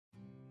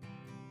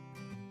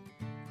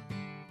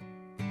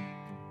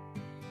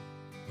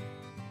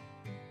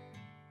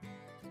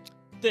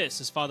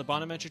This is Father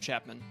Bonaventure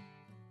Chapman.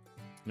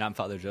 And I'm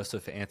Father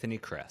Joseph Anthony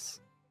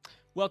Kress.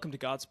 Welcome to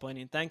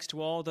Godsplaining. Thanks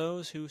to all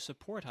those who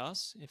support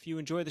us. If you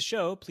enjoy the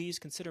show, please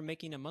consider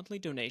making a monthly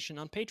donation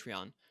on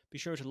Patreon. Be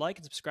sure to like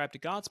and subscribe to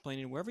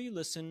Godsplaining wherever you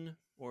listen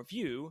or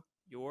view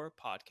your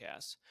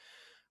podcasts.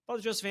 Father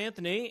Joseph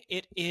Anthony,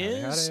 it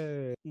is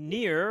Howdy.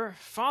 near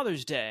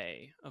Father's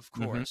Day, of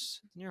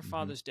course. Near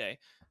Father's Day.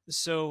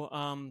 So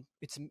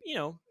it's,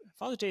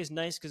 Father's Day is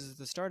nice because it's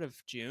the start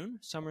of June.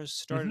 Summer's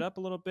started up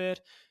a little bit.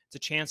 It's a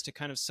chance to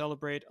kind of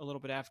celebrate a little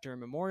bit after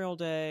Memorial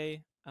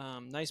Day.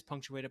 Nice,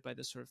 punctuated by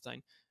this sort of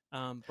thing.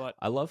 But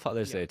I love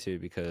Father's Day too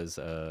because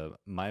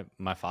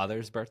my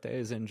father's birthday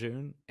is in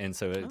June, and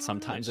so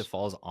sometimes nice. it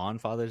falls on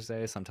Father's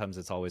Day. Sometimes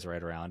it's always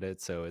right around it.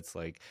 So it's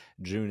like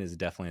June is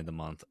definitely the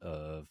month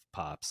of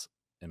pops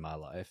in my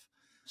life.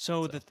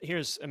 So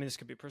this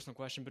could be a personal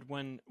question, but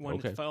when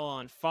it fell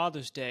on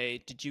Father's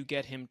Day, did you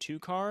get him 2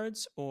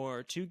 cards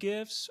or 2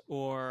 gifts,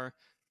 or,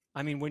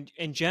 when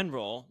in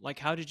general, like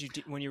how did you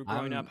when you were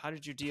growing up? How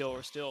did you deal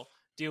or still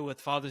deal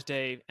with Father's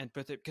Day and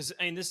birthday? Because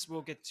this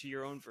we'll get to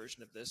your own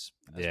version of this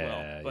as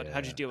well. But how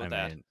did you deal with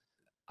that?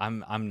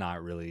 I'm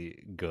not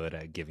really good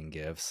at giving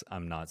gifts.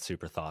 I'm not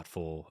super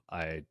thoughtful.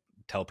 I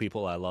tell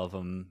people I love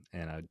them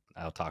and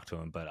I'll talk to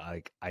them, but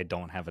I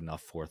don't have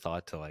enough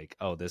forethought to like,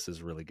 oh, this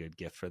is a really good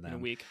gift for them. In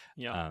a week.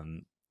 Yeah.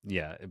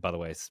 By the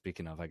way,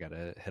 speaking of, I got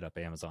to hit up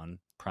Amazon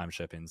Prime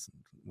shipping's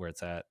where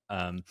it's at.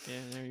 There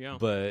you go.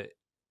 But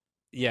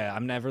yeah,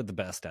 I'm never the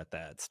best at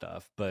that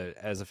stuff. But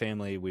as a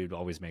family, we would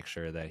always make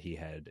sure that he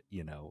had,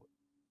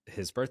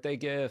 his birthday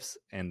gifts,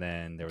 and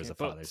then there was a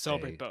Father's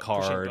Day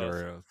card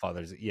or a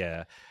Father's,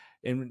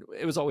 and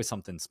it was always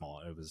something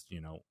small. It was,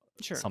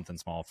 something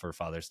small for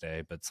Father's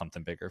Day, but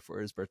something bigger for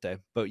his birthday.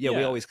 But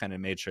we always kind of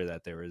made sure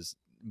that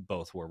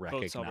both were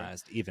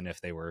recognized, even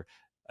if they were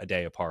a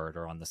day apart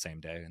or on the same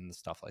day and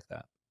stuff like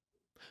that.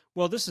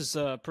 Well, this is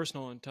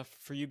personal and tough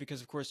for you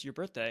because, of course, your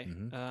birthday,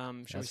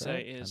 shall we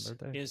say,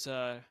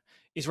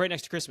 is right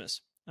next to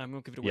Christmas. I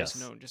won't give it away, so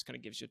no one just kind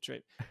of gives you a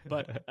treat.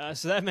 But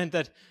so that meant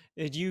that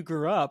you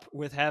grew up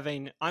with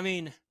having.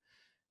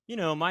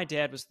 My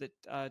dad was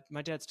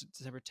my dad's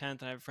December 10th,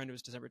 and I have a friend who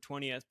was December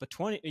 20th. But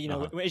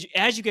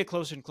as you get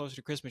closer and closer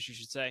to Christmas, you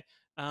should say,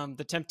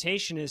 the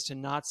temptation is to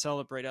not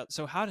celebrate out.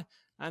 So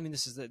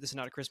this is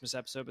not a Christmas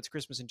episode, but it's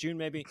Christmas in June,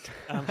 maybe.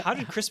 How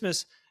did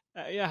Christmas?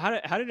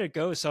 How did it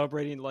go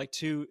celebrating like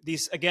two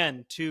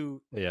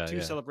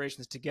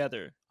celebrations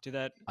together? Do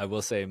that. I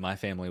will say my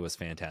family was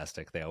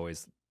fantastic. They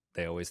always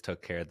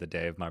took care of the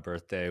day of my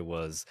birthday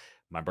was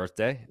my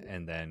birthday,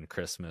 and then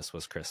Christmas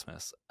was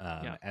Christmas.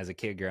 As a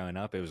kid growing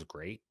up, it was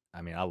great.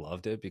 I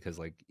loved it because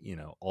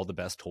all the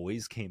best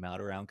toys came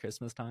out around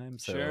Christmas time.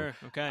 So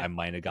I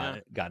might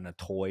have gotten a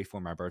toy for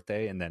my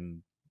birthday and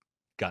then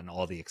gotten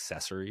all the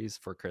accessories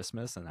for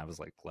Christmas. And I was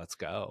like, let's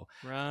go.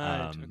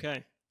 Right.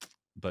 Okay.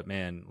 But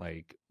man,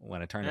 like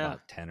when I turned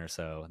about 10 or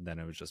so, then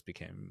it just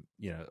became,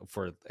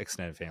 for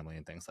extended family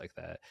and things like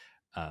that.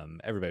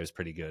 Everybody was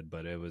pretty good,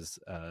 but it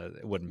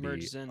wouldn't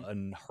be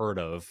unheard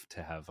of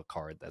to have a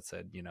card that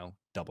said,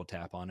 double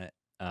tap on it.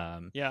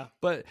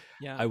 But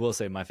I will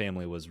say my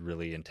family was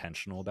really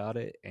intentional about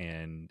it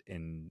and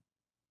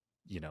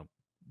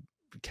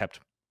kept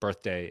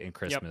birthday and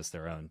Christmas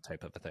their own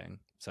type of a thing.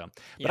 So,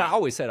 but I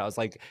always said, I was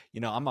like,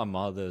 I'm my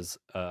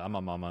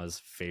mama's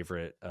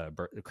favorite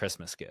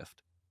Christmas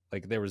gift.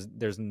 Like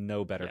there's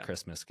no better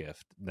Christmas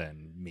gift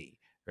than me.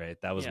 Right.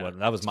 That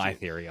was my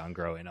theory on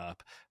growing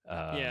up.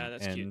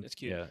 That's cute. That's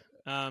cute.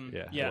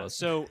 Yeah.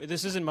 So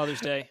this isn't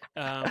Mother's Day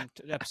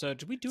episode.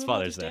 Did we do a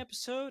Mother's Day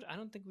episode? I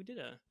don't think we did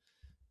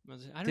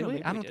I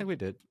don't think we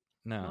did.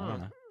 No. I don't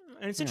know.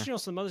 And it's interesting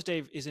also, Mother's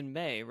Day is in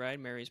May, right?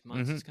 Mary's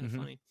month. It's kind of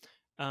funny.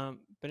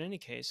 But in any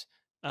case,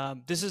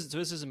 this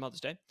is a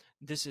Mother's Day.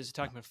 This is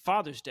talking about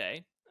Father's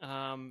Day.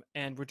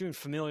 And we're doing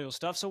familial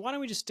stuff. So why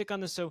don't we just stick on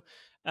this? So,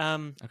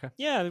 we're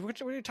going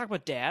to talk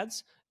about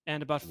dads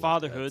and about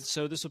fatherhood. Dads.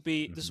 So this will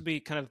be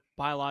kind of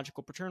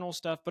biological, paternal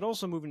stuff, but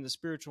also moving to the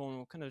spiritual, and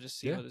we'll kind of just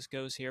see how this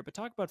goes here. But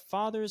talk about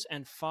fathers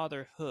and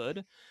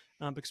fatherhood,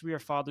 because we are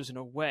fathers in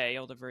a way,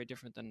 although very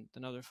different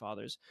than other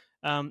fathers.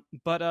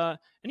 But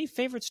any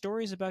favorite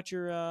stories about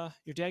your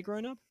dad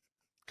growing up?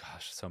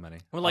 Gosh, so many.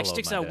 Well,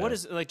 sticks out. What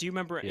is do you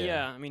remember?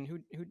 Yeah, who?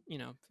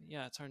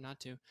 It's hard not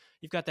to.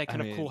 You've got that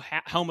kind of cool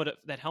helmet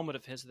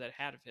of his, that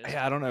hat of his.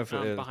 Yeah, I don't know if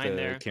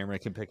the camera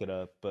can pick it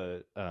up,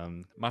 but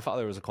my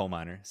father was a coal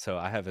miner, so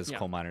I have his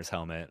coal miner's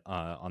helmet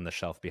on the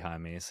shelf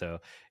behind me. So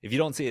if you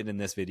don't see it in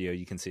this video,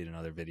 you can see it in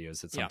other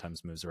videos. It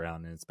sometimes moves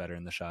around and it's better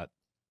in the shot.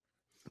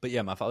 But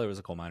yeah, my father was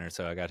a coal miner,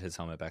 so I got his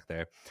helmet back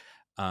there.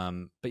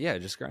 But yeah,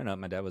 just growing up,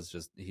 my dad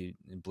was he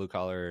blue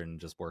collar and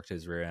just worked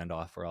his rear end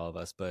off for all of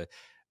us. But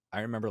I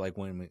remember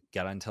when we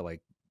got into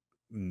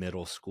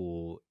middle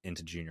school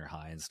into junior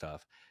high and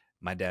stuff,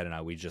 my dad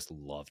and we just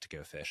loved to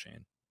go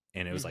fishing.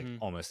 And it was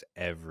almost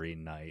every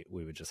night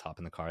we would just hop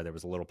in the car. There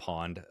was a little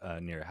pond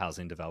near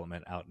housing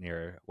development out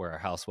near where our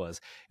house was.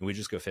 And we'd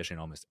just go fishing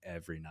almost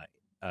every night.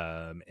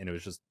 And it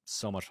was just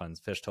so much fun.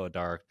 Fish till it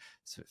dark,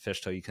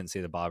 fish till you couldn't see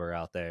the bobber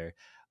out there.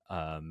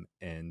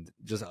 and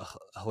just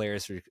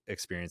hilarious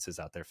experiences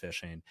out there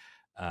fishing.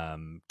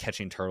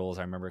 Catching turtles.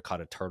 I remember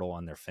caught a turtle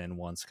on their fin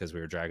once because we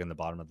were dragging the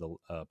bottom of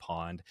the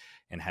pond,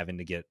 and having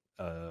to get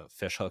a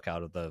fish hook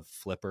out of the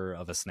flipper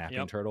of a snapping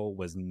Yep. turtle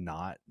was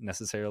not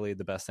necessarily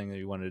the best thing that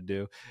you wanted to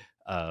do.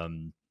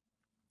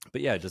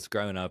 But yeah, just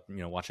growing up,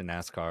 watching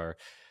NASCAR,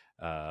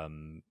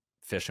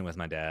 fishing with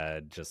my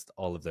dad, just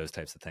all of those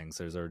types of things.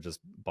 Those are just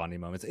bonding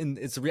moments. And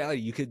it's a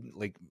reality.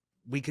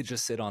 We could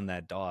just sit on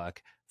that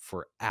dock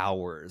for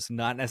hours,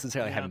 not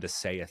necessarily having to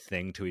say a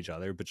thing to each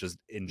other, but just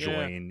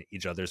enjoying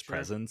each other's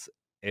presence.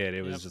 And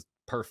it was just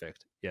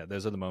perfect. Yeah,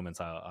 those are the moments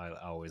I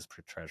always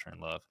treasure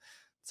and love.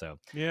 So,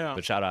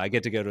 but shout out, I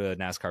get to go to a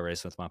NASCAR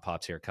race with my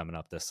pops here coming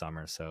up this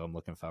summer, so I'm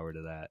looking forward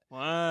to that.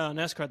 Wow,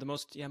 NASCAR, the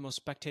most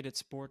spectated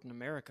sport in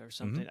America or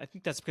something. I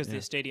think that's because the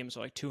stadiums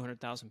are like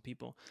 200,000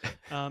 people.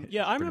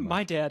 Yeah, I remember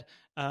my dad.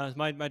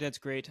 My dad's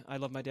great. I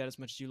love my dad as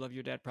much as you love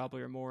your dad,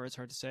 probably, or more. It's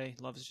hard to say.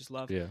 Love is just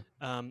love. Yeah.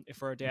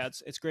 For our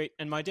dads, it's great.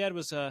 And my dad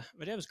was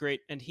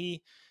great, and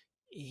he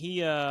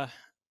what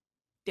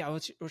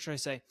should I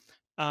say?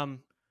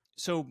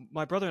 So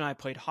my brother and I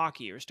played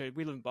hockey,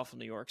 we live in Buffalo,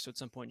 New York. So at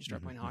some point you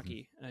start playing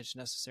hockey, it's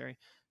necessary.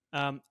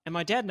 And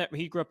my dad,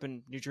 he grew up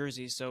in New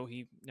Jersey, so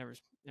he never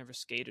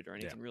skated or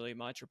anything really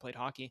much or played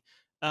hockey.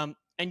 And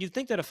you'd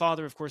think that a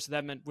father, of course,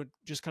 that meant would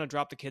just kind of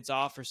drop the kids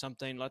off or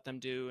something, let them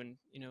do, and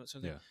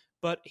something.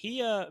 But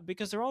he,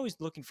 because they're always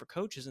looking for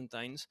coaches and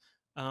things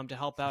to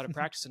help out at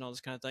practice and all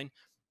this kind of thing,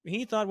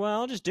 he thought,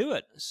 well, I'll just do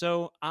it.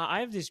 So I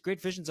have these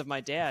great visions of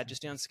my dad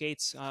just on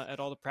skates at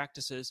all the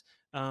practices.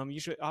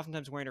 Usually,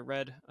 oftentimes wearing a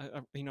red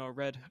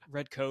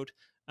coat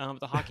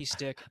with a hockey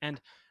stick, and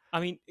I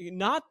mean,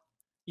 not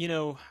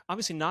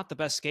obviously not the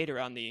best skater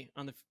on the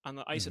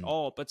ice at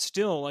all, but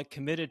still like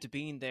committed to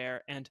being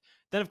there. And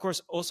then, of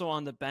course, also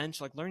on the bench,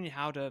 like learning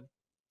how to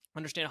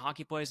understand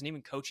hockey plays and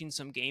even coaching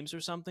some games or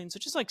something. So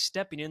just like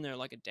stepping in there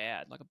like a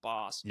dad, like a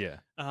boss,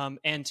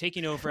 and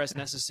taking over as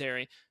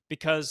necessary,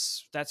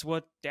 because that's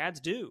what dads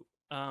do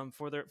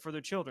for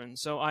their children.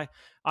 So I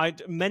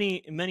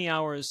many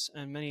hours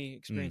and many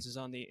experiences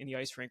in the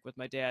ice rink with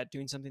my dad,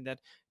 doing something that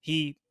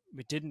he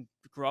didn't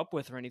grow up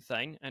with or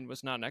anything and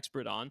was not an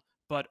expert on,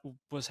 but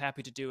was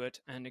happy to do it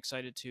and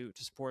excited to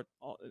support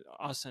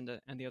us and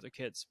the other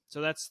kids.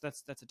 So that's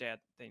a dad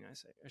thing, I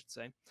should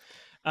say.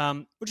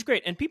 Which is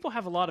great. And people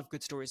have a lot of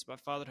good stories about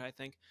fatherhood, I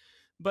think.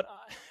 But,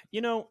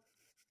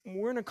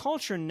 we're in a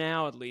culture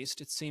now, at least,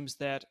 it seems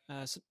that,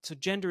 so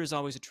gender is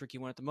always a tricky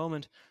one at the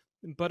moment,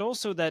 but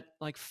also that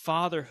like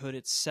fatherhood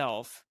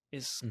itself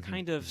is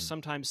kind of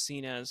sometimes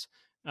seen as,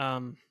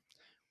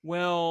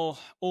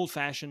 old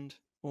fashioned,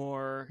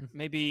 or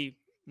maybe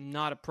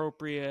not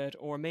appropriate,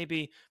 or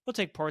maybe we'll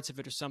take parts of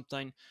it or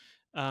something.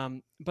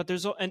 But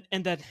there's,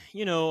 and that,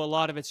 a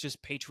lot of it's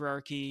just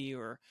patriarchy,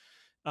 or,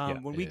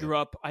 when we grew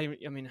up, I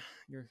mean,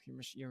 you're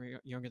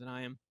younger than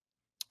I am,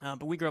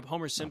 but we grew up.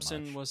 Homer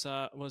Simpson was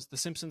The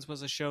Simpsons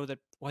was a show that,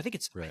 well, I think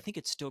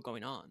it's still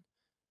going on.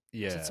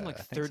 Yeah, it's something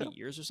like 30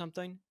 years or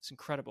something. It's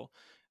incredible.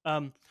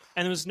 And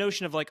there was a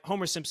notion of like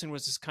Homer Simpson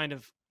was this kind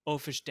of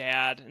oafish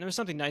dad, and there was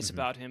something nice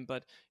about him,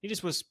 but he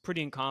just was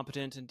pretty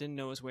incompetent and didn't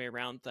know his way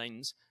around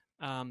things.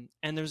 And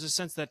there was a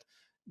sense that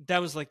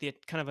was like the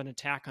kind of an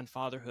attack on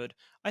fatherhood.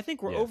 I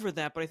think we're over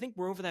that, but I think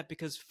we're over that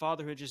because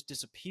fatherhood just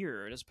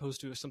disappeared as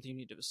opposed to something you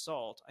need to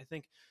assault. I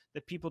think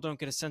that people don't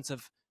get a sense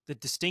of the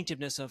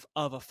distinctiveness of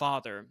a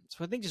father.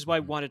 So I think this is why I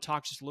want to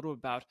talk just a little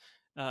about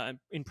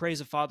in praise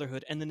of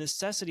fatherhood and the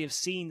necessity of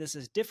seeing this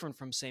as different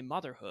from, say,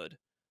 motherhood.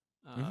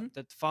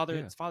 That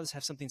fathers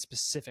have something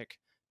specific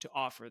to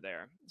offer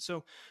there.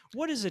 So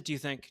what is it, do you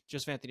think,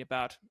 Joseph Anthony,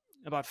 about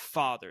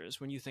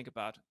fathers when you think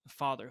about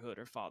fatherhood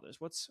or fathers?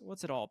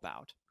 What's it all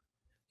about?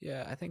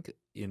 Yeah, I think,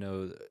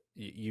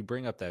 you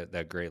bring up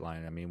that great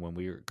line. I mean, when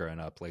we were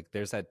growing up, like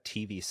there's that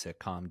TV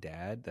sitcom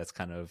dad that's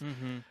kind of,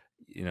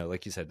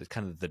 like you said, it's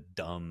kind of the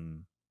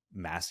dumb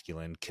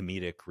masculine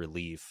comedic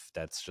relief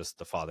that's just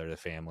the father of the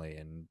family.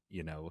 And,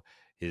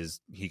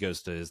 he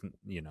goes to his,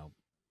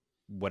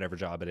 whatever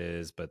job it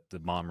is, but the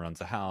mom runs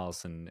the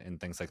house and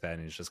things like that.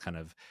 And he's just kind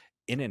of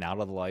in and out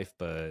of the life.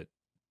 But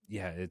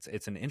yeah,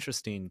 it's an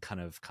interesting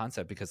kind of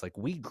concept because like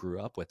we grew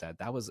up with that.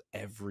 That was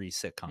every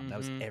sitcom, that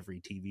was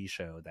every TV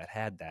show that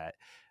had that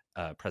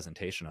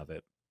presentation of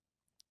it.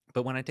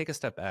 But when I take a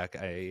step back,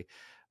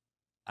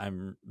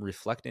 I'm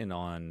reflecting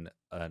on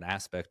an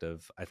aspect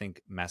of, I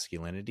think,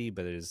 masculinity,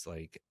 but it is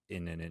like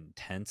in an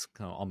intense,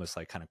 almost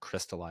like kind of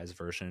crystallized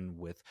version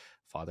with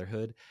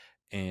fatherhood.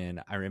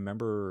 And I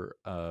remember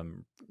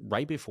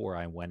right before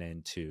I went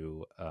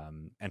into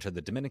enter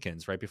the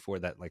Dominicans, right before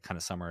that, like kind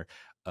of summer,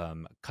 a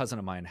cousin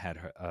of mine had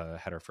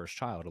her first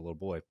child, a little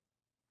boy,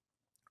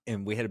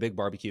 and we had a big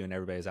barbecue, and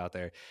everybody's out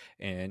there,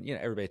 and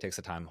everybody takes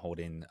the time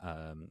holding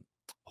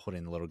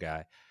the little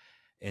guy,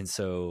 and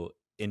so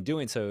in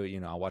doing so,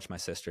 I watch my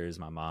sisters,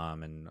 my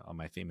mom, and all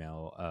my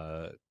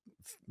female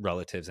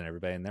relatives and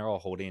everybody, and they're all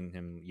holding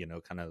him,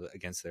 kind of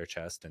against their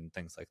chest and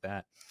things like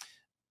that.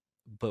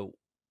 But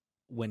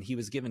when he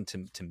was given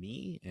to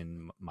me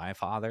and my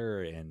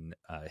father and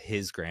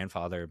his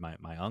grandfather,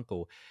 my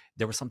uncle,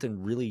 there was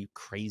something really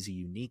crazy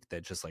unique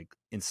that just like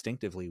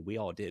instinctively we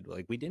all did.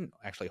 Like we didn't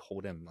actually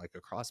hold him like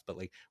across, but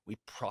like we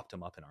propped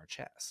him up in our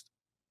chest.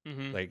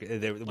 Mm-hmm. Like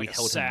we Like a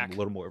held him a sack.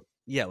 little more,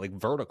 yeah, like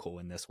vertical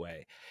in this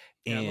way.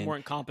 Yeah, a little And more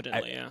I,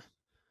 incompetently. Yeah.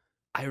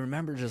 I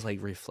remember just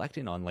like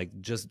reflecting on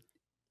like just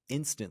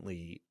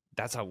instantly,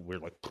 that's how we're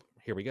like,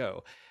 here we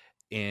go.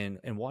 And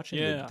watching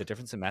Yeah. the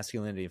difference in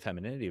masculinity and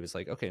femininity was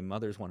like, okay,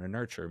 mothers want to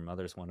nurture,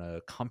 mothers want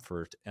to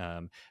comfort,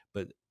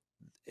 but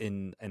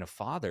in a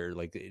father,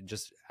 like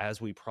just as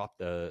we prop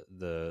the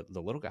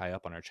little guy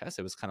up on our chest,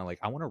 it was kind of like,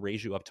 I want to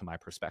raise you up to my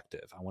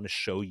perspective, I want to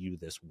show you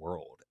this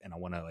world, and I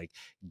want to like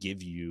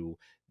give you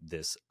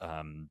this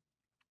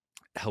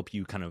help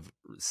you kind of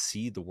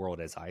see the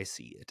world as I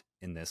see it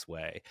in this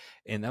way.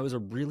 And that was a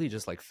really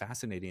just like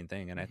fascinating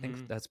thing. And I think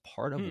Mm-hmm. that's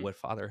part of what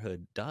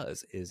fatherhood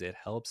does, is it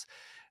helps,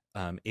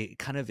 it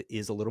kind of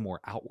is a little more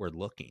outward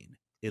looking.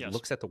 It Yes.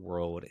 looks at the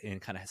world and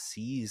kind of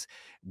sees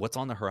what's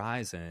on the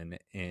horizon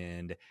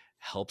and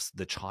helps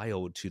the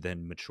child to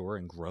then mature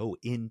and grow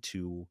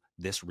into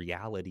this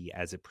reality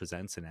as it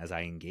presents and as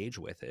I engage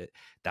with it.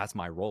 That's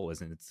my role,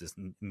 isn't it's this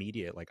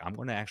immediate, like, I'm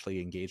going to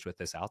actually engage with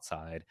this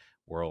outside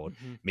world,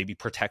 Mm-hmm. maybe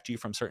protect you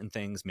from certain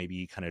things,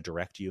 maybe kind of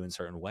direct you in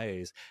certain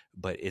ways,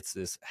 but it's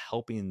this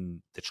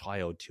helping the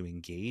child to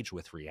engage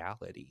with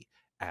reality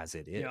as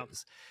it Yeah.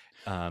 is.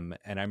 And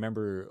I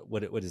remember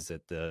what is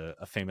it,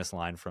 a famous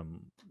line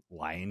from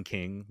Lion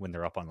King when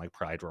they're up on like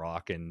Pride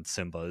Rock and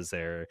Simba is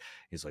there.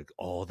 He's like,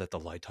 all that the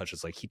light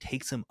touches, like he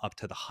takes him up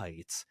to the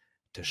heights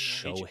to Yeah,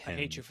 show I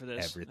hate you him for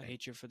this. I everything.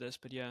 hate you for this.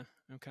 But yeah.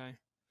 Okay.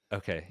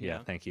 Okay, yeah,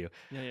 Yeah. thank you.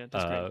 Yeah. Yeah.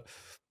 That's great. Uh,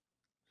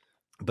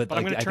 but But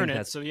I'm like going to I turn think it.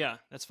 that's So yeah,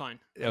 that's fine.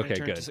 okay. Good,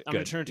 I'm going to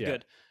good, turn it to yeah.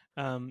 good.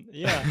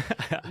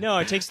 Yeah. No,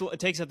 it takes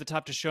at the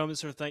top to show them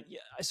this sort of thing. Yeah.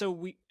 So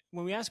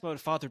when we ask about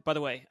father, by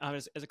the way,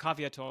 as a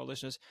caveat to all our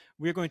listeners,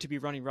 we're going to be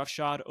running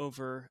roughshod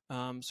over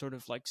sort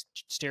of like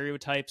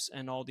stereotypes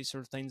and all these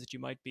sort of things that you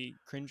might be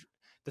cringe,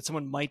 that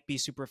someone might be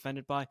super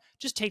offended by.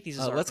 Just take these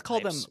as Let's call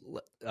them. archetypes.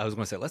 I was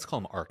going to say, let's call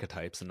them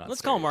archetypes and not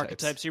Let's call them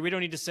stereotypes. archetypes here. We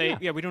don't need to say, Yeah.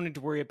 yeah, we don't need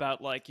to worry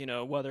about like,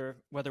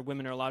 whether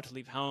women are allowed to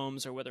leave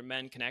homes or whether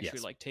men can actually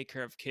Yes. like take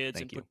care of kids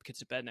Thank and you. put kids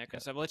to bed and that kind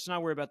of stuff. Let's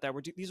not worry about that.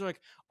 These are like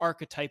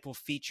archetypal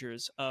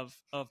features of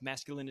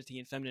masculinity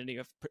and femininity,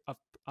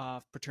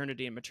 of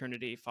paternity and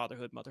maternity,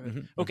 fatherhood, motherhood.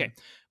 Mm-hmm, Okay,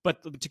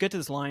 but to get to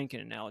this Lion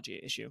King analogy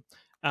issue,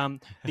 when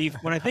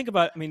I think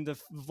about, I mean, the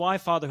why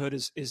fatherhood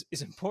is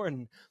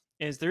important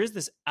is there is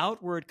this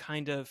outward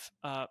kind of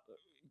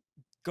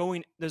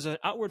there's an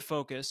outward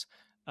focus,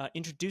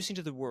 introducing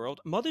to the world.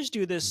 Mothers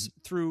do this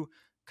mm-hmm. through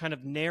kind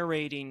of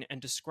narrating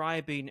and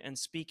describing and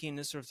speaking,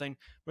 this sort of thing,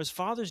 whereas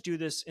fathers do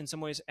this in some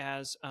ways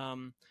as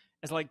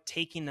like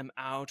taking them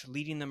out,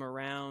 leading them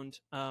around,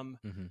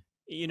 Mm-hmm.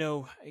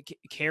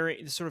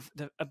 carry sort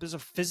of there's a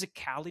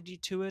physicality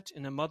to it.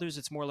 And in mothers,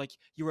 it's more like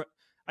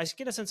I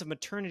get a sense of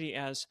maternity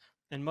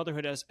and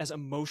motherhood as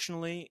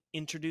emotionally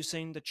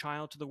introducing the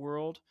child to the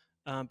world,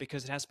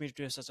 because it has to be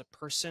introduced as a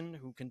person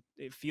who can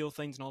feel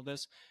things and all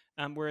this.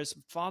 Whereas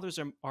fathers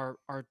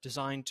are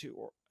designed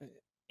to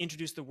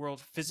introduce the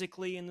world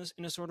physically in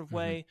a sort of Mm-hmm.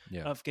 way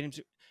Yeah. of getting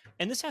to,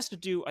 and this has to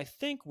do, I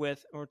think,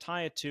 with or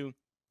tie it to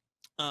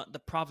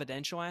the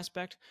providential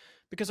aspect,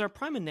 because our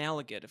prime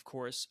analogue, of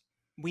course,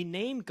 we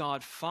name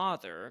God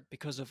Father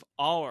because of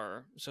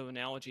so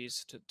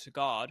analogies to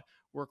God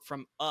work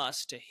from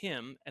us to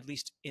him, at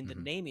least in the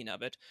Mm-hmm. naming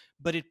of it,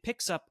 but it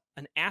picks up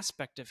an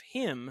aspect of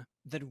him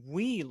that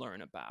we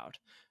learn about.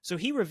 So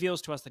he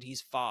reveals to us that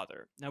he's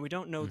Father. Now we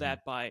don't know Mm-hmm.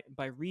 that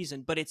by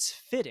reason, but it's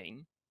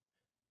fitting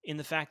in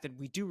the fact that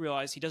we do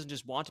realize he doesn't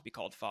just want to be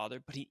called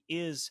Father, but he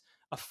is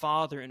a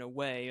father in a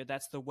way, or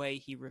that's the way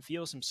he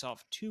reveals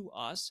himself to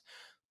us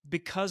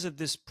because of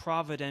this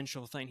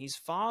providential thing. He's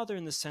Father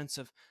in the sense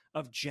of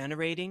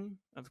generating,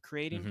 of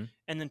creating, Mm-hmm.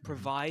 and then Mm-hmm.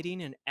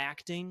 providing and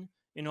acting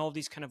in all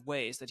these kind of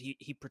ways that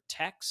he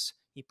protects,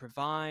 he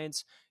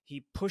provides,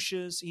 he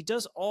pushes, he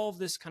does all of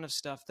this kind of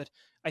stuff that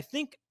I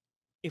think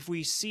if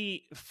we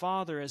see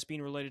Father as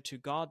being related to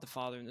God the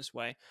Father in this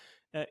way,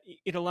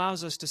 it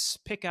allows us to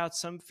pick out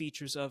some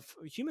features of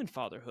human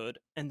fatherhood,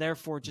 and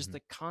therefore just Mm-hmm.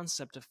 the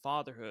concept of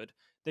fatherhood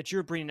that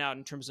you're bringing out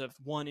in terms of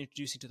one,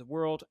 introducing to the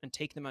world and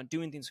taking them out,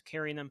 doing things,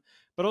 carrying them,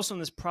 but also in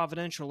this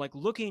providential, like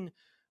looking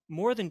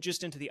more than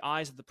just into the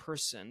eyes of the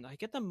person. I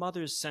get the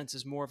mother's sense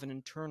is more of an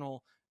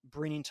internal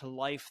bringing to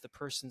life the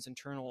person's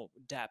internal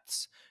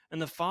depths,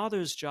 and the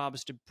father's job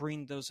is to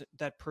bring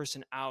that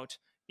person out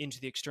into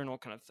the external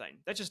kind of thing.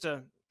 That's just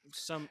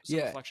some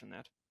Yeah. reflection on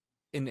that.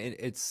 And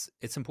it's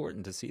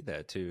important to see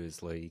that too,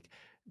 is like,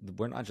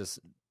 we're not just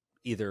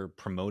either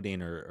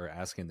promoting or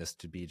asking this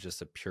to be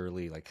just a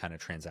purely like kind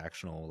of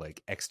transactional,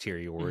 like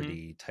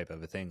exteriority type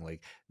of a thing.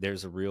 Like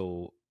there's a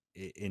real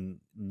in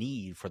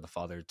need for the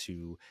father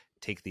to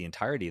take the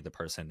entirety of the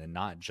person, and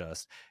not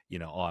just,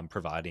 oh, I'm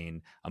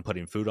putting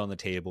food on the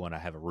table and I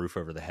have a roof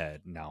over the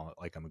head, now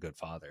like I'm a good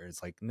father.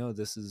 It's like, no,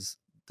 this is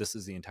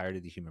the entirety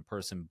of the human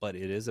person. But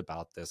it is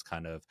about this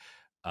kind of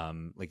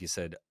like you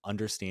said,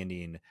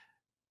 understanding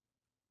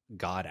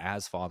God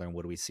as Father, and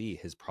what do we see?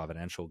 His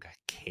providential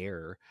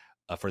care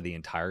for the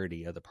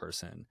entirety of the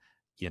person,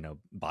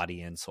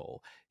 body and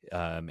soul,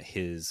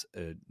 his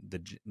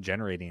the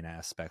generating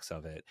aspects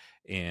of it,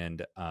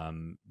 and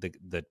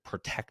the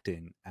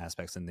protecting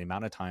aspects, and the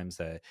amount of times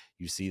that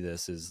you see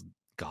this is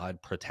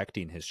God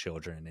protecting his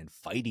children and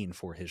fighting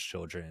for his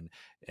children,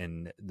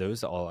 and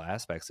those all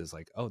aspects is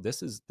like, oh,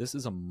 this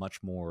is a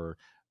much more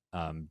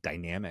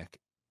dynamic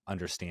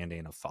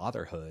understanding of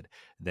fatherhood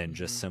than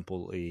just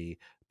simply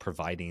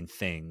providing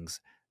things,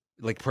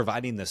 like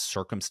providing the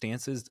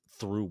circumstances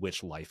through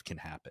which life can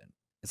happen.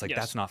 It's like,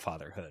 that's Yes. not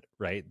fatherhood,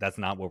 right? That's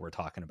not what we're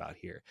talking about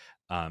here.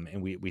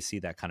 And we see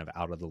that kind of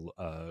out of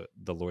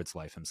the Lord's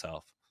life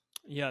himself.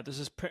 Yeah, this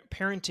is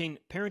parenting.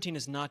 Parenting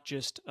is not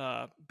just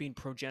being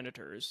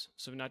progenitors,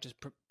 so not just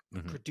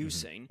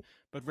producing,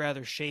 but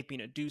rather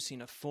shaping,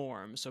 educing a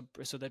form,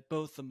 so that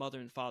both the mother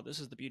and father. This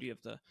is the beauty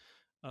of the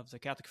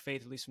Catholic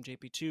faith, at least from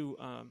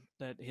JP2,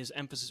 that his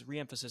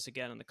re-emphasis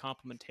again on the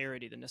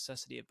complementarity, the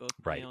necessity of both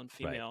male and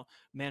female,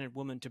 man and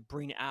woman, to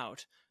bring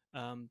out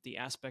the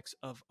aspects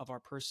of our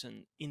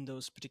person in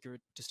those particular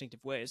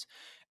distinctive ways.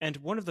 And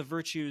one of the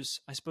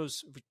virtues, I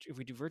suppose, if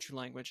we do virtue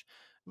language,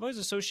 I've always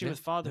associated with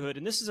fatherhood,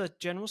 and this is a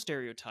general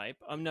stereotype,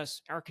 not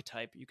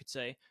archetype, you could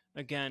say,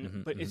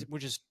 again, but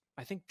which is,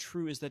 I think,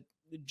 true, is that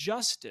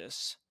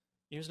justice.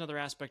 Here's another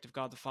aspect of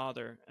God the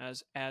Father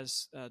as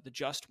the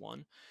just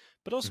one,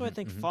 but also I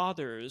think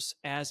fathers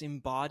as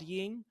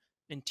embodying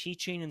and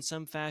teaching in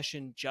some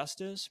fashion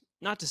justice.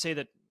 Not to say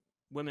that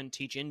women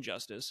teach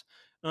injustice,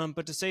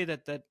 but to say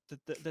that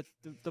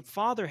the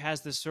father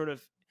has this sort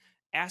of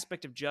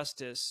aspect of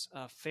justice,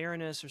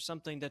 fairness, or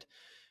something that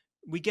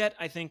we get,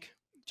 I think,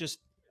 just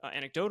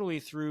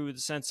anecdotally through the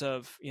sense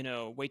of,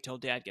 wait till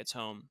dad gets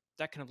home,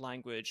 that kind of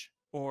language,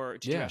 or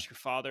did you ask your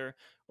father,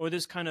 or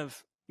this kind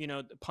of,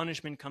 the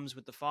punishment comes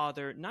with the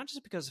father, not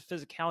just because of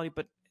physicality,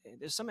 but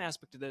there's some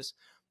aspect of this.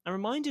 I'm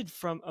reminded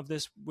of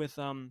this with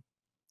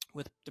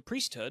the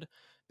priesthood,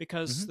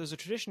 because there's a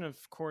tradition,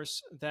 of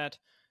course, that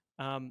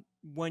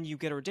when you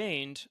get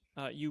ordained,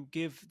 you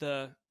give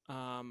the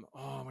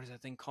what is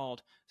that thing called?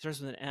 It starts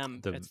with an M.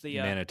 The It's the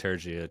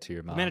maniturgia to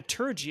your mom.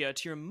 Maniturgia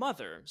to your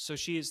mother. So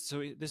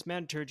this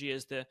maniturgia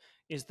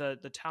is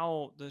the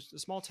towel, the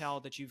small towel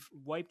that you've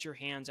wiped your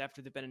hands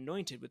after they've been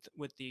anointed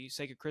with the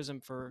sacred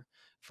chrism for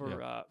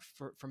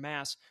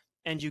mass,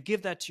 and you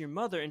give that to your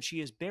mother, and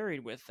she is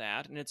buried with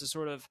that, and it's a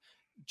sort of,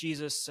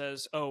 Jesus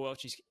says, "Oh well,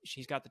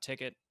 she's got the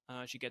ticket.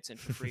 She gets in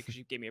for free because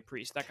she gave me a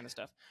priest." That kind of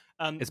stuff.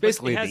 It's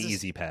basically the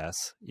easy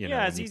pass.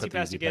 Yeah, it's easy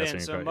pass to get in.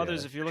 So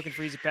mothers, if you're looking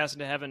for easy pass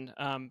into heaven,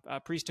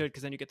 priesthood,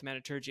 because then you get the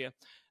maniturgia.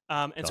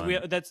 And so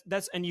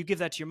that's and you give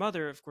that to your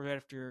mother, of course, right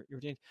after you're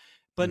ordained.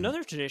 But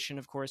another tradition,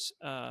 of course,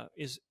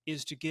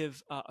 is to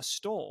give a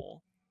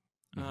stole,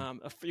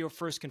 your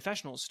first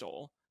confessional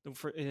stole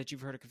that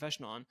you've heard a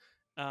confession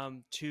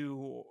on,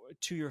 to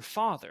your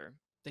father,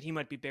 that he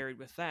might be buried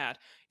with that,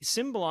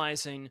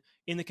 symbolizing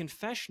in the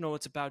confessional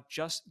it's about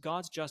just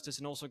God's justice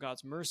and also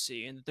God's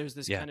mercy, and there's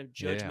this kind of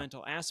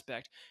judgmental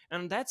aspect,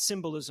 and that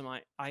symbolism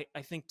I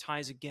think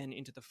ties again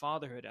into the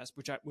fatherhood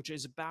aspect, which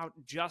is about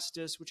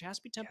justice, which has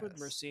to be tempered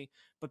with mercy,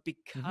 but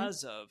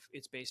because of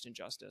it's based in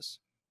justice.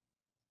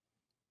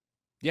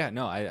 Yeah,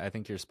 no, I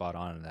think you're spot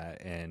on in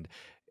that, and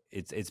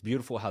it's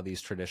beautiful how these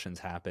traditions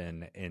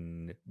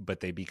happen, but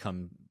they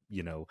become,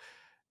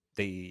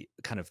 they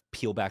kind of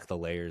peel back the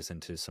layers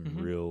into some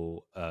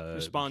real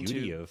respond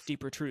beauty to of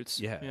deeper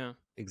truths. Yeah,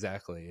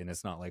 exactly. And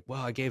it's not like,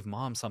 well, I gave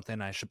mom something,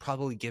 I should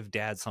probably give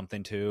dad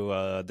something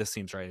too. This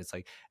seems right. It's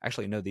like,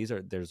 actually, no,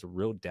 there's a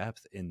real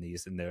depth in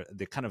these, and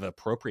the kind of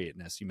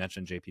appropriateness. You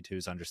mentioned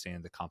JP2's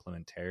understanding the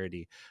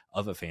complementarity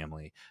of a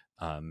family,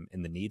 and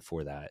the need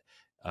for that.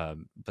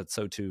 But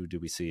so too do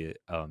we see it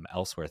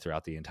elsewhere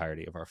throughout the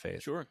entirety of our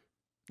faith. Sure.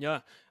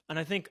 Yeah, and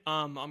I think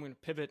I'm going to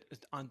pivot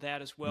on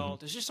that as well.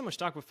 There's just so much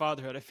talk with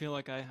fatherhood. I feel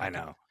like I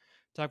know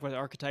talk about the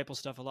archetypal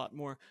stuff a lot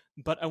more,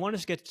 but I want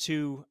to get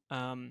to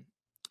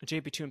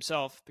JP2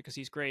 himself, because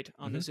he's great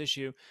on this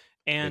issue,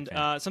 and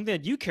something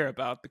that you care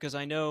about, because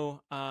I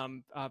know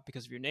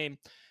because of your name.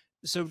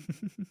 So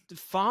the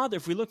father,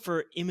 if we look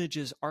for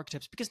images,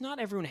 archetypes, because not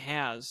everyone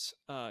has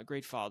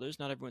great fathers,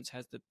 not everyone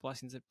has the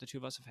blessings that the two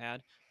of us have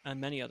had, and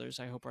many others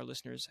I hope our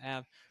listeners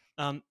have.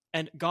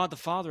 And God the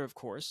Father, of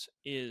course,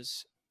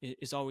 is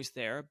always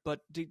there, but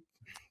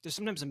there's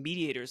sometimes a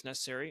mediator is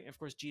necessary. Of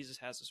course, Jesus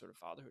has a sort of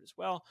fatherhood as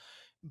well,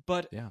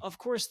 but of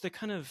course, the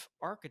kind of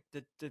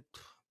the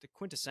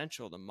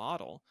quintessential, the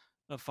model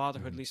of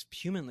fatherhood, at least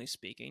humanly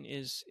speaking,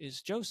 is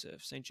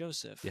Joseph, Saint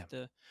Joseph,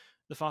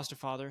 the foster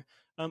father,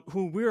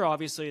 who we're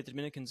obviously, the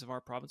Dominicans of our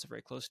province, are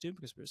very close to,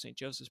 because we're St.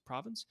 Joseph's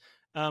province,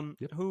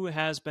 who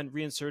has been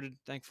reinserted,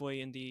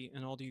 thankfully,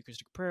 in all the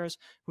Eucharistic prayers,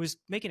 who is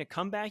making a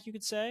comeback, you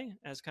could say,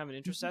 as kind of an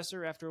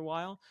intercessor after a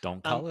while.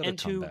 Don't call it a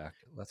comeback.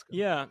 Let's go.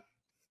 Yeah.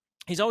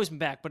 He's always been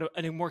back, but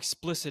a more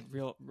explicit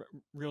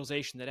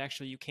realization that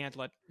actually you can't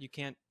let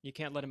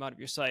him out of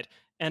your sight.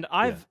 And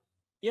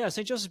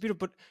St. Joseph's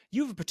beautiful, but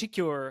you have a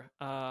particular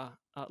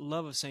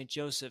love of St.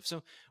 Joseph.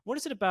 So what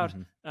is it about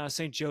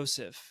St.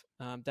 Joseph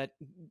that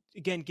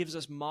again gives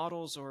us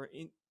models or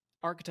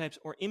archetypes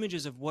or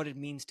images of what it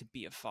means to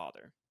be a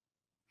father.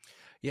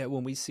 Yeah,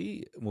 when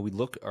we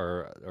look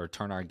or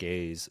turn our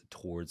gaze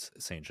towards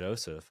Saint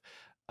Joseph,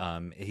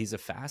 he's a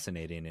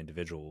fascinating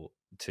individual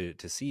to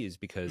see, is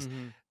because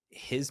Mm-hmm.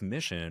 his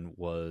mission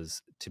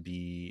was to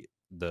be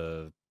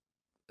the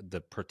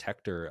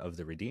protector of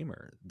the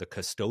Redeemer, the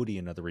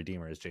custodian of the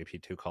Redeemer, as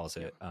JP2 calls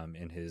it,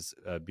 in his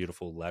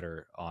beautiful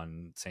letter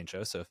on Saint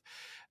Joseph.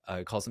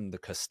 Calls him the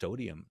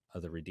custodian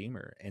of the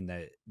Redeemer, and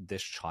that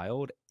this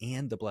child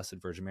and the Blessed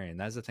Virgin Mary. And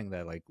that's the thing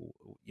that, like,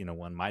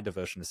 when my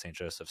devotion to Saint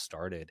Joseph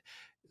started,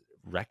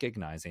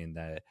 recognizing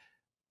that,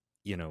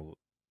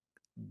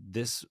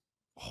 this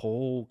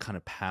whole kind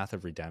of path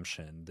of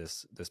redemption,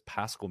 this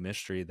paschal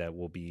mystery that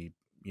will be,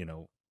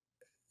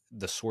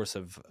 the source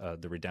of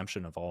the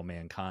redemption of all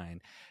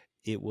mankind,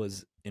 it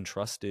was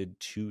entrusted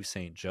to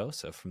Saint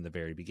Joseph from the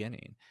very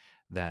beginning.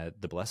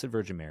 That the Blessed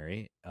Virgin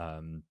Mary,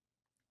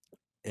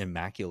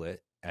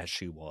 immaculate as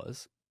she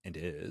was and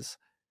is,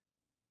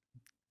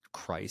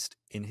 Christ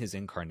in his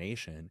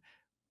incarnation,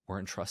 were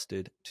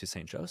entrusted to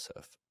Saint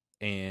Joseph.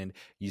 And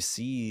you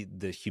see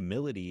the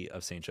humility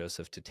of Saint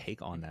Joseph to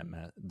take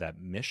on that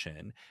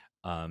mission,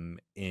 and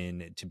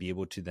to be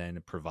able to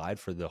then provide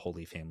for the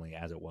Holy Family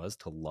as it was,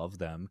 to love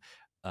them.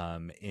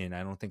 And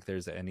I don't think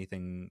there's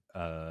anything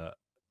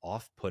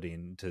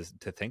off-putting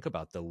to think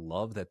about the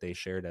love that they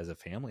shared as a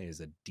family.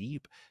 Is a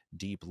deep,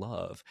 deep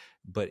love,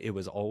 but it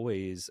was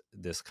always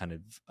this kind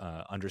of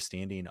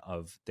understanding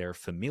of their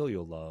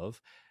familial love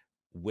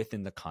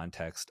within the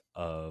context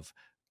of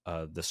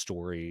the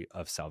story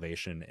of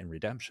salvation and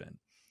redemption.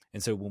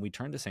 And so when we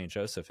turn to Saint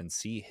Joseph and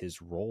see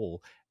his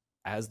role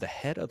as the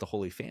head of the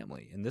Holy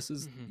Family, and this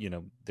is,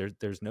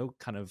 there's no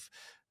kind of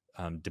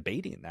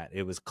debating that.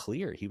 It was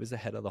clear he was the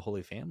head of the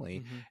Holy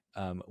Family.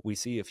 We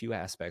see a few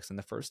aspects, and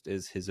the first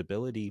is his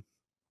ability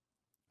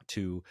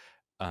to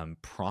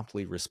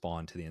promptly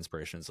respond to the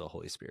inspirations of the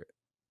Holy Spirit.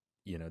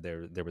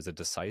 There was a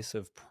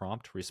decisive,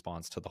 prompt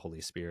response to the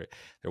Holy Spirit.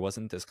 There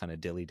wasn't this kind of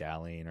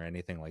dilly-dallying or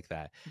anything like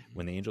that.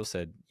 When the angel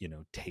said,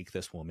 take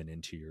this woman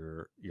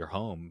into your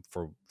home,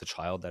 for the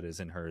child that is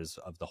in her is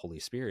of the Holy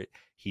Spirit,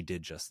 he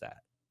did just that.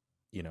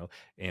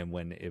 And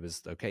when it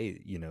was,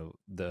 okay,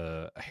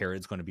 the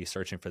Herod's going to be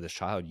searching for this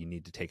child, you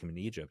need to take him in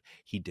Egypt,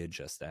 he did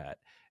just that.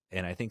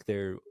 And I think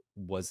there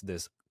was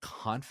this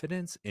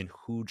confidence in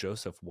who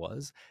Joseph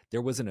was.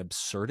 There was an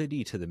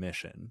absurdity to the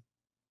mission,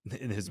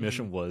 and his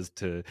mission was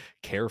to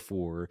care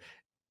for,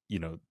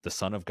 the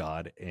Son of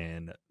God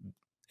and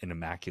an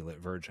immaculate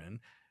virgin.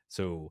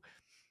 So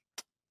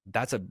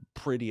that's a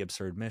pretty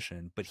absurd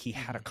mission, but he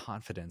had a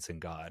confidence in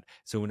God.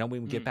 So now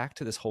when we get back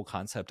to this whole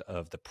concept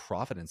of the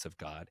providence of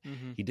God,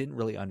 he didn't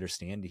really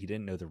understand, he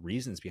didn't know the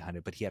reasons behind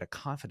it, but he had a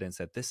confidence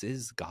that this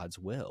is God's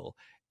will,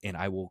 and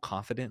I will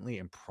confidently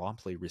and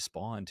promptly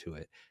respond to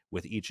it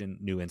with each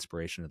new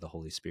inspiration of the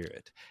Holy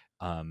Spirit.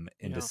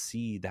 To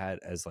see that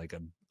as like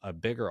a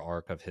bigger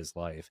arc of his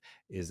life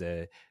is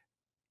that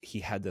he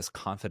had this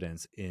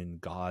confidence in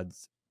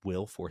God's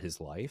will for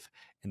his life,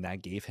 and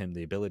that gave him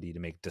the ability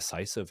to make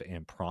decisive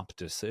and prompt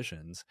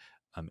decisions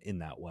in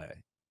that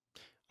way.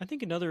 I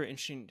think another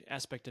interesting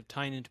aspect of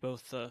tying into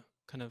both the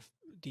kind of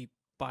the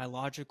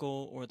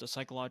biological or the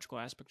psychological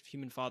aspect of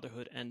human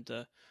fatherhood and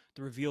the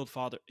revealed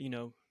father,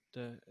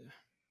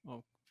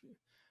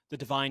 the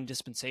divine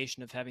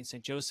dispensation of having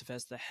Saint Joseph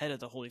as the head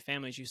of the Holy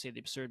Family, as you say, the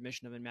absurd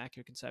mission of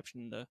Immaculate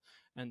Conception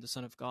and the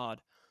Son of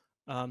God.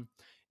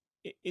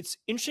 It's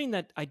interesting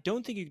that I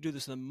don't think you could do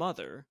this with a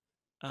mother.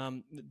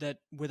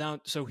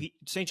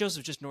 Saint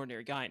Joseph's just an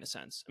ordinary guy in a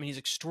sense. I mean, he's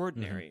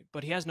extraordinary,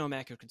 but he has no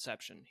Immaculate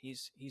Conception.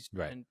 He's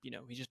right. And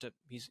he's just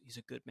he's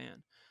a good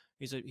man.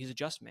 He's a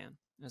just man,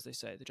 as they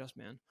say, the just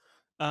man.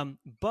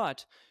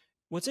 But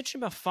what's interesting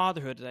about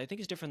fatherhood that I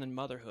think is different than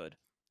motherhood,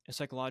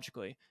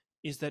 psychologically,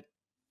 is that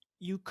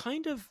you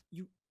kind of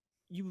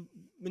and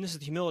this is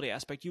the humility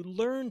aspect, you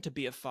learn to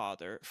be a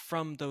father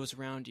from those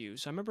around you.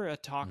 So I remember a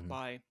talk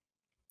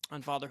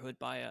on fatherhood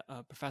by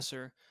a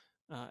professor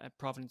at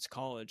Providence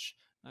College,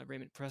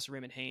 Professor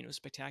Raymond Hayne. It was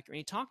spectacular. And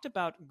he talked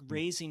about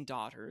raising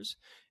daughters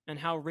and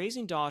how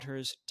raising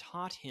daughters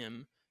taught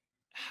him,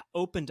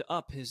 opened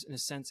up in a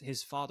sense,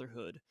 his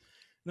fatherhood.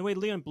 And the way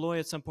Leon Bloy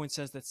at some point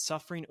says that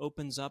suffering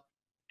opens up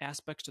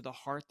aspects to the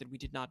heart that we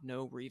did not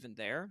know were even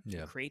there.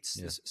 It creates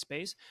this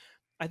space.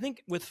 I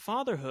think with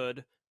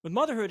motherhood,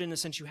 in a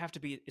sense,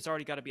 it's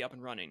already got to be up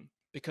and running,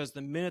 because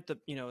the minute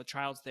the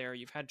child's there,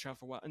 you've had a child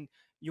for a while, and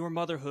your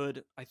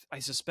motherhood, I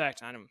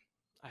suspect,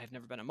 I have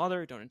never been a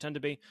mother, don't intend to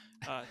be,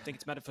 I think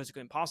it's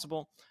metaphysically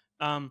impossible.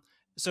 But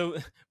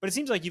it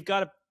seems like you've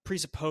got to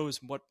presuppose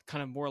what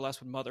kind of more or less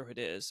what motherhood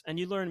is, and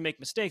you learn to make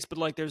mistakes, but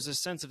like there's a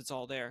sense of it's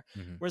all there.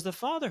 Whereas the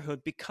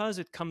fatherhood, because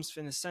it comes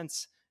in a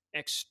sense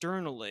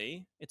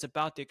externally, it's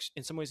about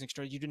in some ways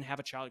external. You didn't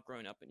have a child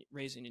growing up and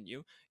raising in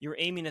you. You're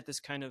aiming at this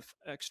kind of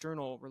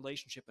external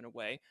relationship in a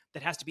way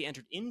that has to be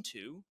entered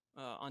into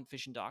on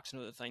fishing docks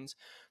and other things.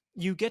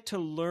 You get to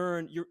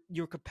learn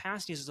your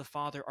capacities as a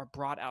father are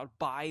brought out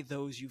by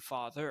those you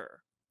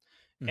father.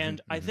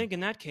 And I think in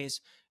that case,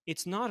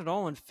 it's not at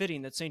all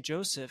unfitting that Saint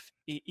Joseph,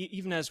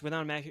 even as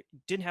without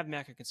didn't have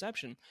immaculate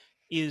conception,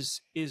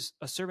 is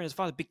a servant as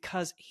father,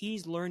 because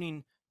he's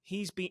learning.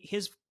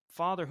 His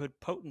fatherhood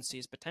potency,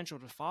 his potential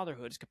to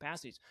fatherhood, his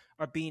capacities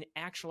are being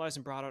actualized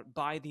and brought out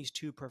by these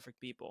two perfect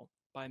people,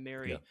 by Yeah,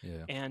 Mary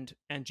yeah,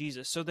 and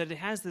Jesus, so that it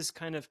has this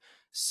kind of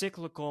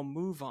cyclical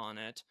move on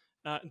it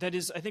that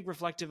is, I think,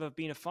 reflective of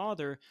being a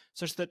father,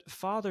 such that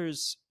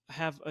fathers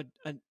have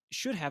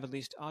should have, at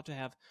least ought to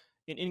have,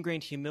 an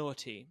ingrained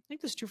humility. I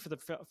think this is true for the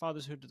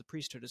fatherhood to the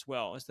priesthood as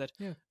well, is that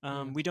yeah,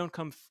 yeah. we don't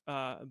come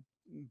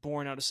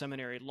born out of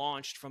seminary,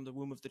 launched from the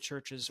womb of the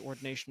church's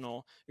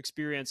ordinational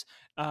experience,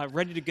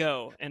 ready to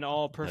go and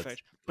all That's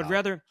perfect, but wow,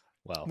 rather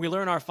wow. we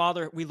learn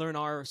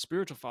our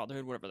spiritual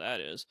fatherhood, whatever that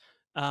is,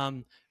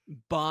 um,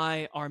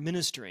 by our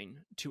ministering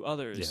to Yeah,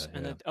 others,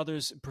 and yeah. that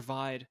others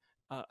provide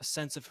a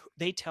sense of,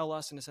 they tell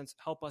us, in a sense,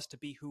 help us to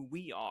be who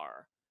we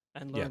are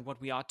and Yeah. learn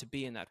what we ought to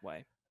be in that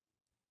way.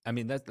 I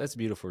mean, that's a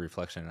beautiful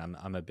reflection.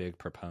 I'm a big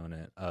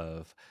proponent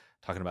of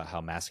talking about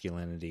how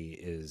masculinity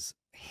is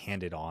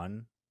handed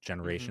on Mm-hmm.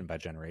 generation by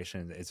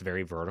generation. It's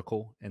very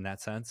vertical in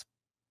that sense.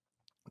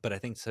 But I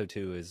think so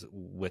too is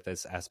with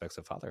this aspects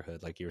of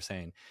fatherhood, like you were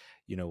saying,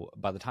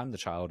 by the time the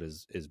child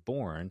is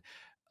born,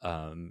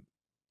 um,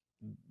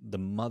 the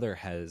mother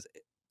has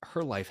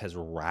her life has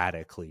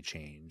radically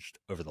changed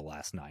over the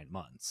last 9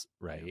 months,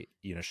 Yeah. right?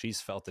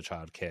 She's felt the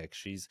child kick.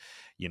 She's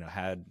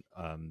had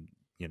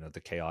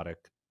the chaotic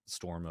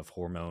storm of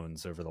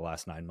hormones over the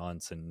last 9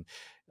 months, and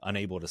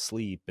unable to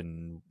sleep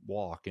and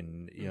walk,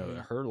 and Mm-hmm.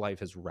 her life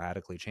has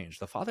radically changed.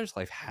 The father's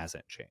life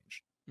hasn't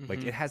changed. Like,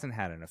 Mm-hmm. it hasn't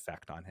had an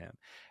effect on him.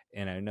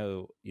 And I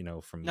know,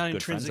 from Not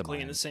good friends of intrinsically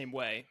in the mine. same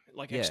way,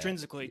 like Yeah.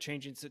 extrinsically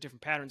changing to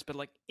different patterns, but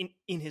like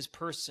in his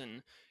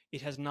person,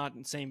 it has not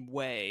in the same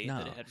way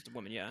that it No. had with the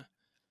woman. Yeah.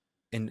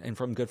 And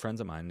from good friends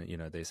of mine,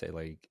 they say,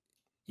 like,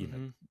 you know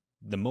Mm-hmm.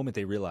 the moment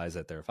they realize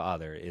that their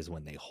father is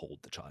when they hold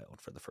the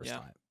child for the first Yeah.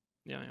 time.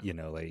 Yeah.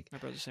 Yeah. Like, My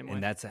brother's the same and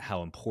way. that's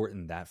how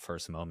important that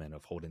first moment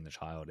of holding the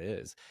child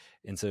is.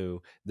 And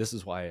so this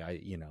is why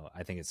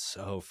I think it's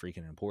so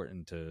freaking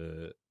important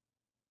to,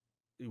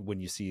 when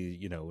you see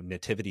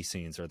nativity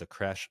scenes or the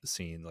creche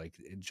scene, like,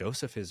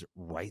 Joseph is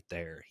right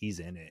there, he's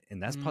in it,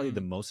 and that's probably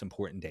the Mm. most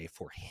important day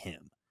for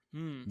him.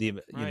 Mm.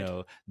 Right.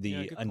 Yeah. The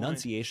Good point.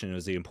 annunciation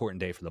was the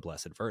important day for the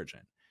Blessed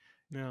Virgin.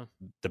 Yeah.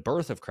 The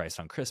birth of Christ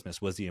on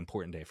Christmas was the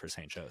important day for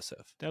Saint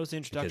Joseph, That was the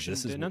because introduction.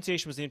 this The is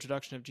Annunciation was the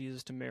introduction of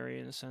Jesus to Mary,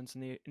 in a sense,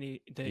 and the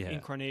yeah.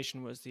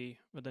 incarnation was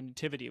or the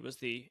nativity was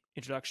the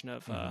introduction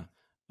Hmm.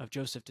 of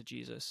Joseph to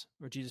Jesus,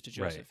 or Jesus to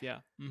Right. Joseph.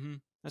 Yeah. Mm-hmm.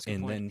 That's a good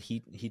And point.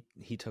 then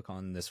he took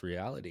on this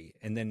reality,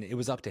 and then it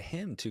was up to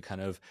him to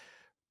kind of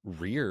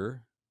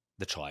rear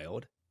the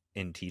child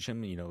and teach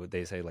him.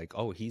 They say, like,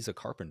 oh, he's a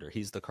carpenter,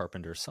 he's the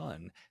carpenter's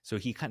son, so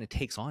he kind of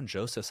takes on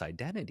Joseph's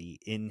identity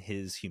in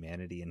his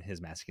humanity and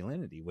his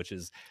masculinity, which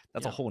is,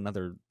 that's a Yeah. whole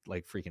nother,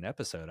 like, freaking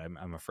episode,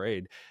 I'm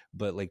afraid.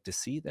 But, like, to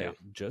see Yeah.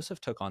 that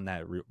Joseph took on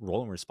that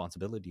role and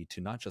responsibility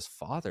to not just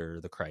father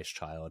the Christ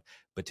child,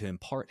 but to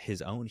impart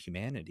his own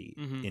humanity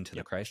Mm-hmm. into the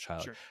Yep. Christ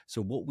child. Sure.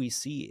 So what we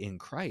see in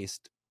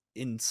Christ,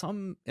 in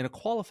a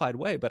qualified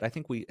way, but I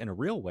think in a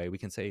real way, we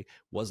can say,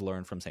 was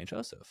learned from Saint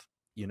Joseph.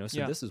 So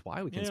Yeah. this is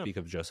why we can Yeah. speak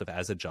of Joseph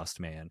as a just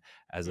man,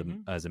 as a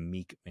Mm-hmm.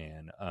 meek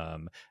man,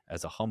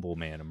 as a humble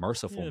man, a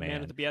merciful Yeah. The man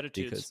of man, the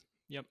Beatitudes. because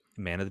Yep.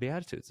 man of the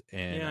Beatitudes.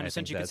 And Yeah. In I a sense,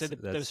 think you could say the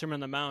that's Sermon on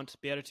the Mount,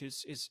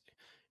 Beatitudes, is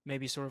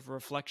maybe sort of a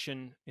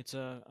reflection. It's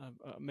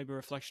maybe a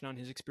reflection on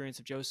his experience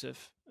of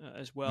Joseph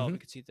as well. hmm We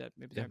could see that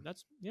maybe yeah. there.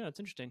 That's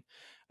interesting.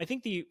 I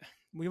think we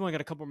only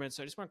got a couple more minutes,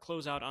 so I just want to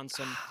close out on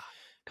some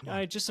Come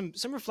on. just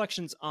some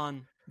reflections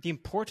on the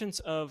importance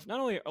of not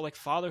only like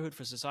fatherhood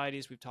for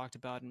societies we've talked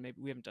about, and maybe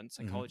we haven't done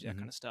psychology, that Hmm.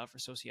 kind of stuff, or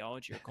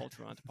sociology or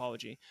cultural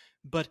anthropology,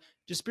 but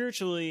just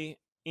spiritually,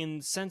 in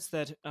the sense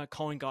that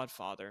calling God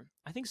Father.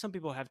 I think some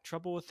people have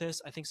trouble with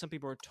this. I think some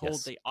people are told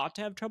Yes. they ought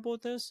to have trouble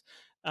with this,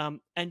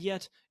 and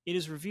yet it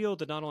is revealed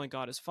that not only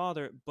God is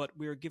Father, but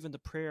we are given the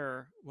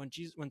prayer when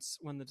Jesus,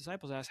 when the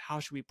disciples ask, "How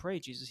should we pray?"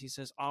 Jesus, he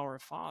says, "Our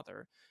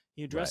Father."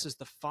 He Right. addresses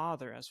the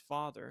Father as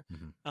Father.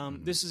 Hmm.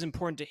 Hmm. This is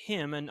important to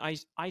him, and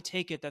I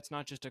take it that's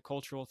not just a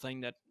cultural thing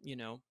that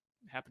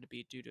happened to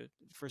be due to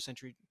first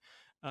century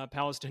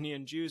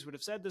Palestinian Jews would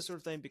have said this sort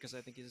of thing, because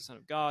I think he's the Son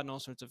of God, and all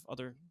sorts of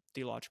other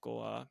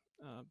theological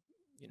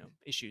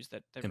issues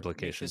that make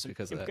Implications this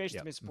because of that. implications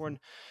Yeah. that makes Hmm.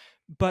 important.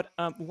 But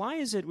why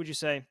is it? Would you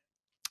say?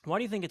 Why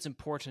do you think it's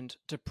important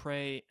to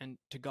pray and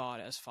to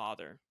God as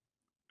Father?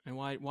 And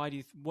why do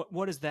you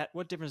what is that?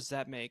 What difference does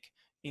that make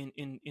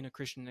in a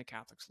Christian and a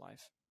Catholic's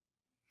life?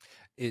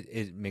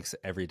 It makes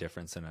every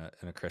difference in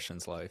a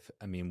Christian's life.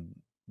 I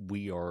mean,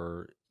 we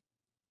are,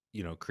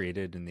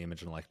 created in the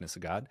image and likeness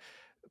of God,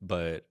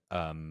 but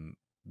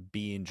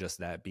being just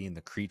that, being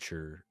the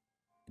creature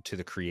to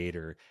the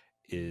creator,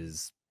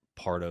 is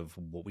part of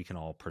what we can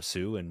all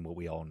pursue and what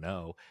we all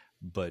know.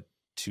 But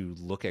to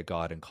look at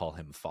God and call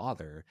him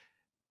Father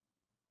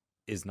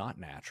is not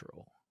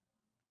natural.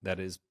 That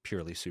is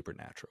purely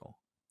supernatural.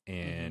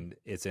 Mm-hmm. And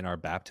it's in our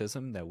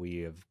baptism that we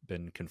have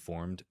been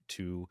conformed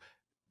to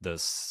the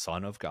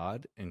Son of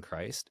God in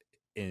Christ.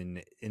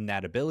 in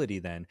that ability,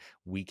 then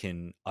we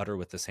can utter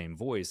with the same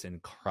voice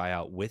and cry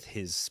out with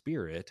his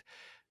spirit,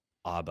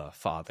 Abba,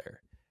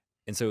 Father.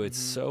 And so it's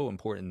so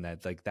important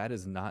that like that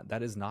is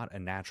not a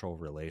natural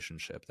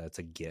relationship. That's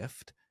a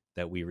gift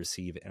that we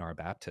receive in our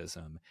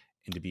baptism.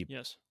 And to be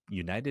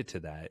united to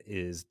that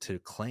is to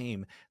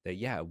claim that,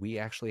 yeah, we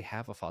actually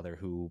have a Father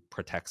who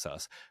protects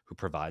us, who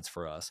provides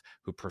for us,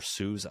 who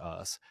pursues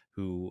us,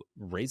 who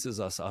raises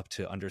us up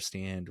to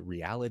understand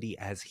reality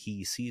as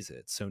he sees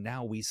it. So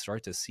now we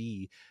start to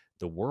see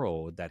the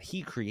world that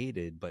he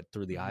created, but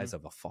through the eyes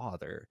of a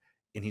father.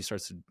 And he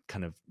starts to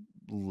kind of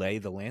lay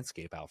the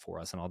landscape out for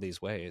us in all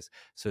these ways.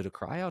 So to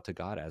cry out to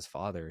God as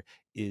Father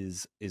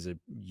is a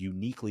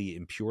uniquely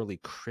and purely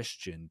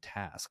Christian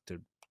task.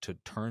 To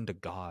turn to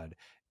God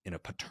in a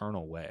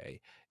paternal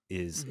way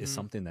is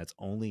something that's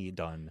only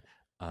done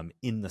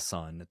in the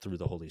Son through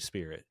the Holy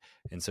Spirit.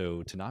 And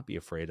so to not be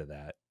afraid of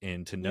that,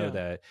 and to know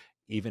that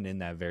even in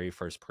that very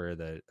first prayer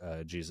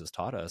that Jesus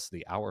taught us,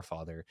 the Our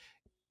Father,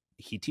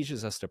 he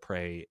teaches us to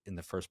pray in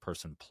the first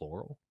person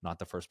plural, not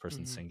the first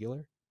person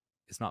singular.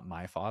 It's not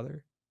my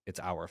Father, it's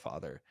our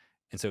Father.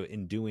 And so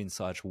in doing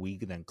such, we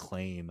then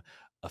claim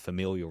a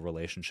familial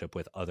relationship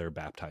with other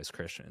baptized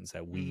Christians,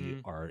 that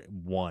we are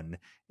one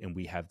and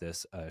we have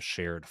this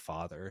shared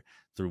Father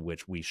through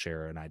which we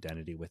share an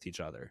identity with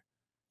each other.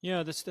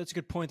 Yeah, that's a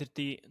good point, that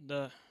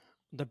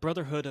the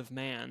brotherhood of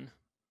man,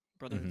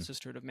 brotherhood and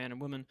sisterhood of man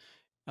and woman,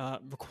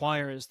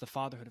 requires the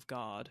fatherhood of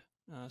God.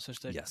 Such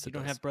that you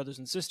don't have brothers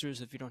and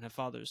sisters if you don't have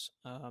fathers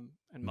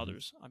and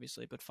mothers,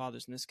 obviously, but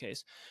fathers in this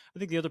case. I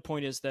think the other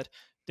point is that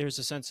there's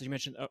a sense, as you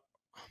mentioned,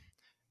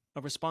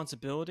 a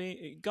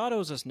responsibility. God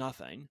owes us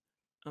nothing,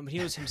 but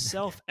he owes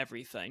himself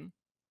everything.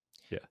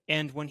 Yeah.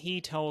 And when he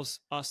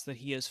tells us that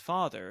he is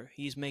Father,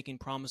 he's making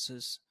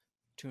promises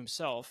to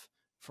himself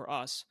for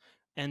us.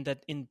 And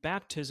that in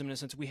baptism, in a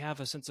sense, we have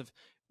a sense of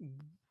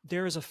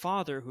there is a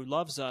Father who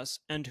loves us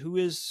and who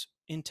is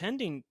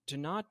intending to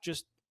not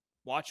just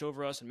watch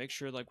over us and make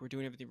sure like we're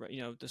doing everything right,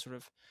 the sort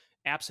of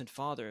absent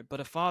Father, but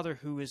a Father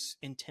who is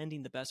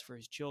intending the best for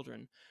his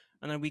children.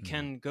 And then we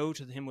can go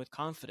to him with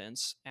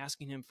confidence,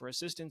 asking him for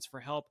assistance, for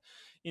help,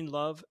 in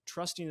love,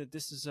 trusting that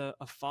this is a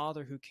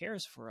Father who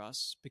cares for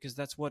us, because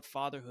that's what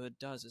fatherhood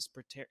does, is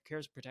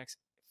protects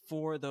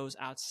for those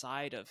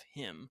outside of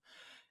him.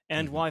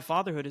 And why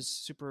fatherhood is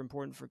super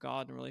important for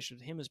God in relation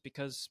to him is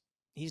because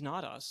he's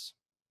not us.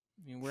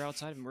 I mean, we're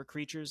outside of him. We're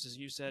creatures, as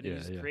you said.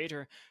 He's a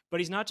creator,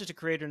 but he's not just a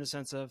creator in the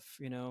sense of,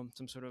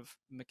 some sort of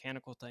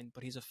mechanical thing,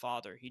 but he's a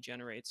father. He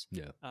generates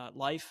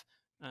life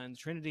and the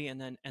Trinity,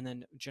 and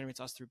then generates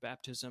us through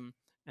baptism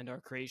and our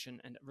creation,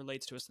 and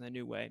relates to us in a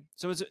new way.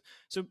 So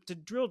to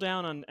drill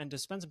down on and to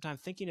spend some time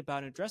thinking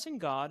about and addressing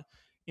God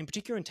in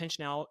particular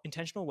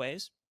intentional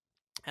ways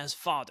as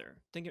Father,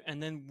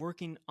 and then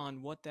working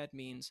on what that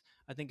means.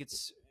 I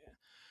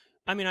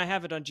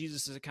have it on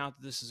Jesus' account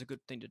that this is a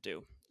good thing to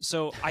do.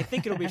 So I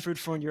think it'll be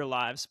fruitful in your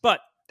lives.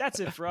 But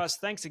that's it for us.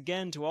 Thanks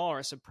again to all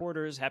our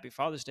supporters. Happy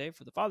Father's Day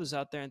for the fathers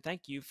out there. And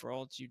thank you for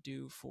all that you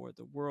do for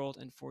the world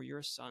and for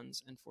your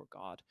sons and for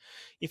God.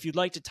 If you'd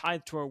like to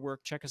tithe to our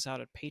work, check us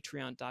out at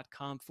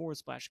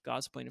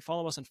patreon.com/Godsplain, and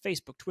follow us on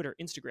Facebook, Twitter,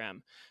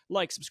 Instagram.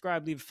 Like,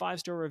 subscribe, leave a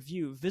 5-star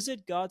review.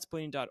 Visit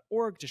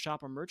godsplaining.org to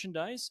shop our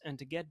merchandise and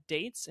to get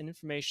dates and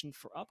information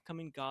for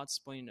upcoming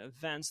Godsplaining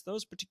events.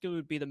 Those particularly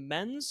would be the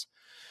men's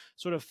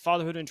sort of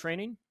fatherhood and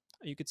training,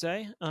 you could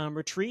say,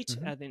 retreat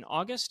in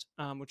August,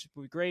 which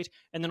would be great,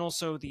 and then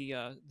also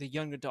the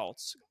young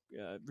adults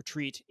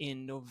retreat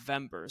in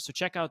November. So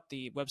check out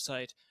the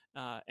website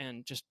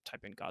and just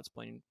type in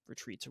Godsplaining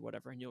retreats or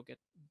whatever, and you'll get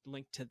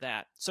linked to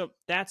that. So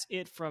that's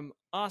it from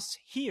us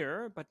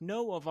here, but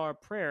know of our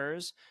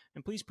prayers,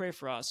 and please pray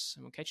for us,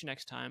 and we'll catch you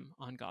next time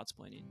on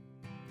Godsplaining.